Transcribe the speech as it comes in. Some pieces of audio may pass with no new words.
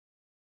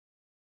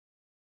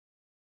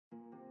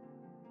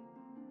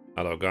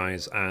Hello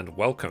guys and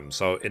welcome.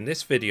 So in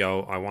this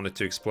video I wanted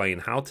to explain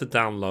how to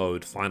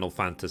download Final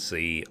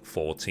Fantasy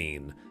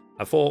XIV.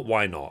 I thought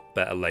why not,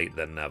 better late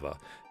than never.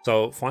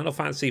 So Final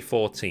Fantasy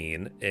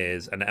XIV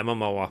is an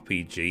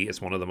MMORPG.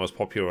 It's one of the most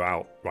popular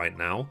out right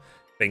now.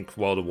 Think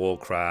World of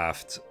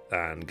Warcraft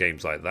and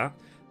games like that.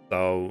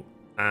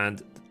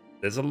 And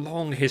there's a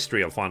long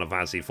history of Final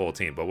Fantasy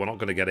XIV, but we're not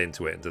going to get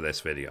into it into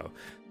this video.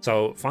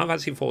 So Final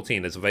Fantasy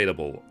XIV is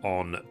available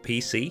on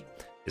PC.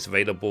 It's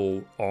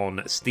available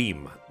on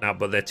Steam now,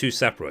 but they're two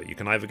separate. You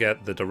can either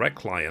get the direct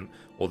client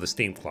or the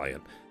Steam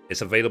client.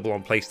 It's available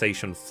on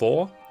PlayStation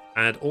 4,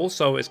 and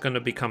also it's going to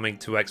be coming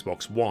to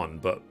Xbox One,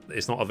 but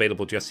it's not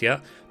available just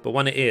yet. But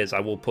when it is, I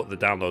will put the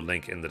download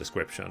link in the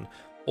description.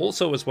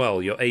 Also as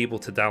well, you're able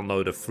to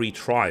download a free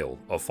trial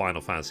of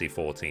Final Fantasy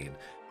XIV.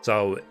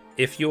 So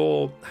if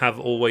you have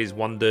always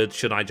wondered,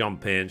 should I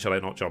jump in, should I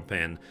not jump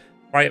in,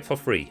 try it for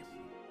free.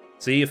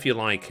 See if you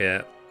like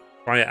it,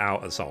 try it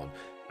out, and so on.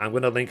 I'm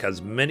going to link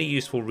as many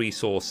useful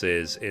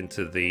resources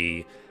into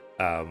the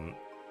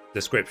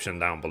description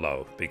down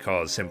below,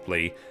 because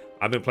simply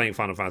I've been playing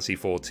Final Fantasy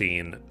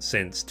XIV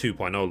since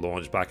 2.0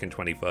 launched back in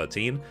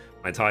 2013.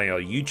 My entire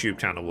YouTube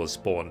channel was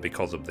spawned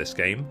because of this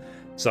game.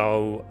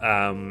 So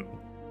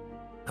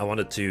I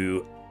wanted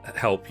to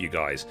help you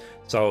guys.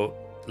 So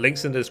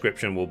links in the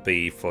description will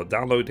be for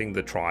downloading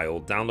the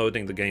trial,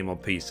 downloading the game on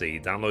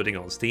PC, downloading it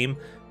on Steam,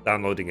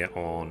 downloading it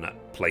on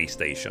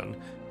PlayStation.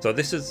 So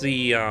this is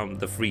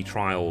the free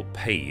trial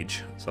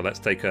page. So let's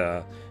take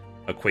a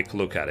quick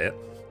look at it.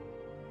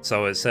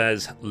 So it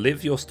says,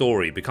 live your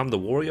story, become the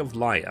warrior of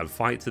light, and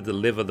fight to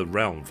deliver the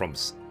realm from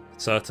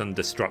certain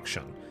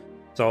destruction.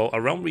 So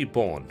a realm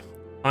reborn,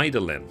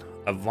 Idolin,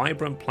 a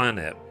vibrant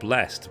planet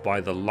blessed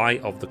by the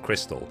light of the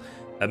crystal,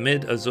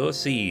 amid azure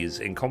seas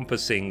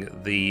encompassing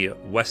the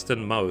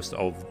westernmost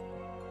of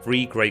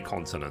 3 great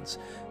continents.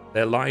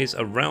 There lies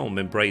a realm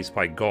embraced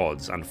by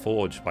gods and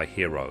forged by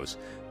heroes.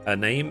 Her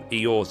name,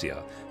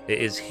 Eorzea. It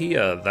is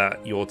here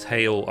that your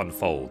tale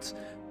unfolds.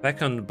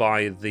 Beckoned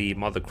by the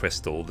Mother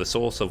Crystal, the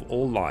source of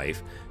all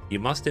life, you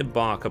must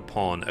embark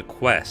upon a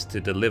quest to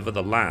deliver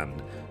the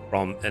land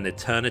from an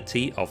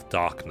eternity of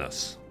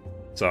darkness.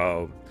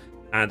 So,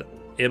 and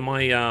in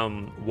my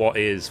what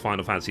is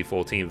Final Fantasy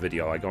XIV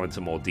video, I go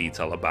into more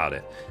detail about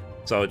it.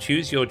 So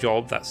choose your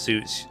job that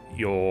suits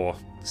your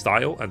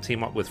style and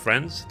team up with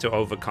friends to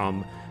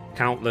overcome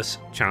countless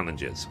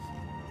challenges.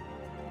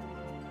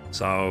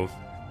 So,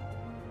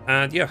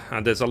 and yeah,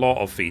 and there's a lot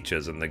of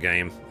features in the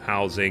game.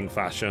 Housing,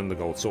 fashion, the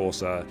gold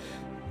saucer,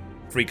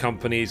 free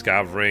companies,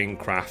 gathering,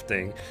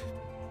 crafting.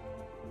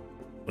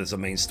 There's a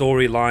main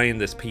storyline,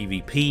 there's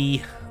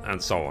PvP,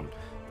 and so on.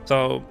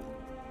 So,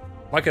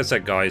 like I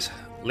said guys,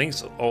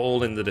 links are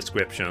all in the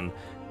description.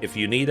 If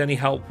you need any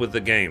help with the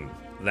game,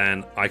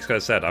 then like I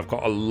said, I've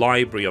got a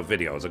library of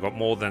videos. I've got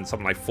more than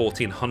something like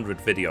 1,400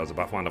 videos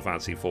about Final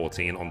Fantasy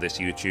XIV on this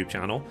YouTube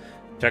channel.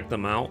 Check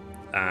them out.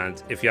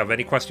 And if you have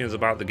any questions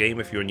about the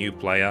game, if you're a new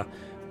player,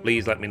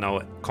 please let me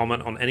know.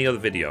 Comment on any other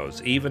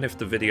videos. Even if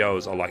the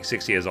videos are like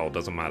 6 years old,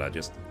 doesn't matter.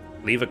 Just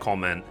leave a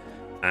comment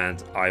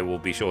and I will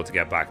be sure to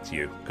get back to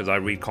you, because I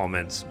read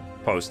comments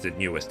posted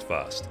newest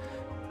first.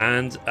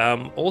 And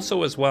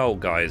also as well,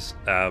 guys,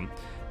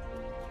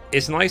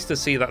 it's nice to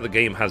see that the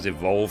game has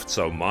evolved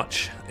so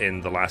much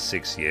in the last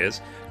 6 years,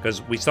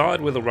 because we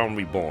started with A Realm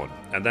Reborn,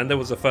 and then there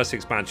was the first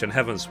expansion,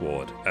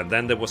 Heavensward, and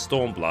then there was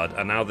Stormblood,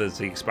 and now there's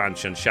the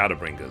expansion,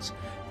 Shadowbringers.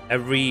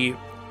 Every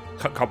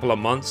couple of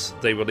months,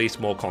 they release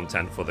more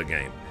content for the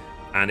game,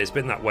 and it's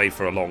been that way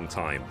for a long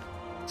time.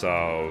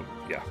 So,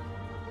 yeah.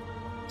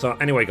 So,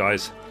 anyway,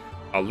 guys,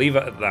 I'll leave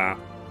it at that.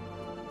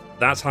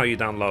 That's how you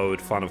download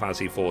Final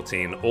Fantasy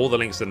XIV. All the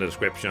links in the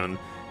description.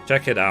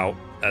 Check it out.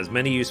 As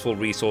many useful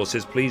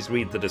resources. Please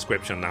read the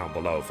description down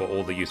below for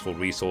all the useful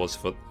resources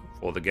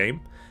for the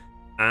game.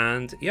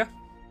 And yeah,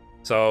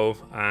 so,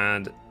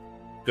 and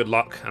good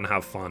luck and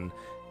have fun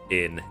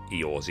in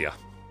Eorzea.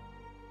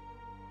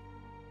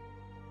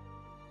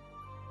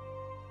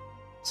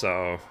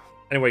 So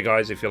anyway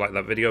guys, if you like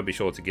that video, be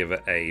sure to give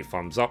it a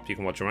thumbs up. You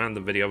can watch a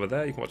random video over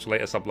there, you can watch the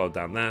latest upload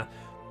down there,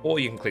 or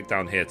you can click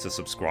down here to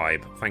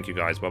subscribe. Thank you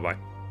guys, bye bye.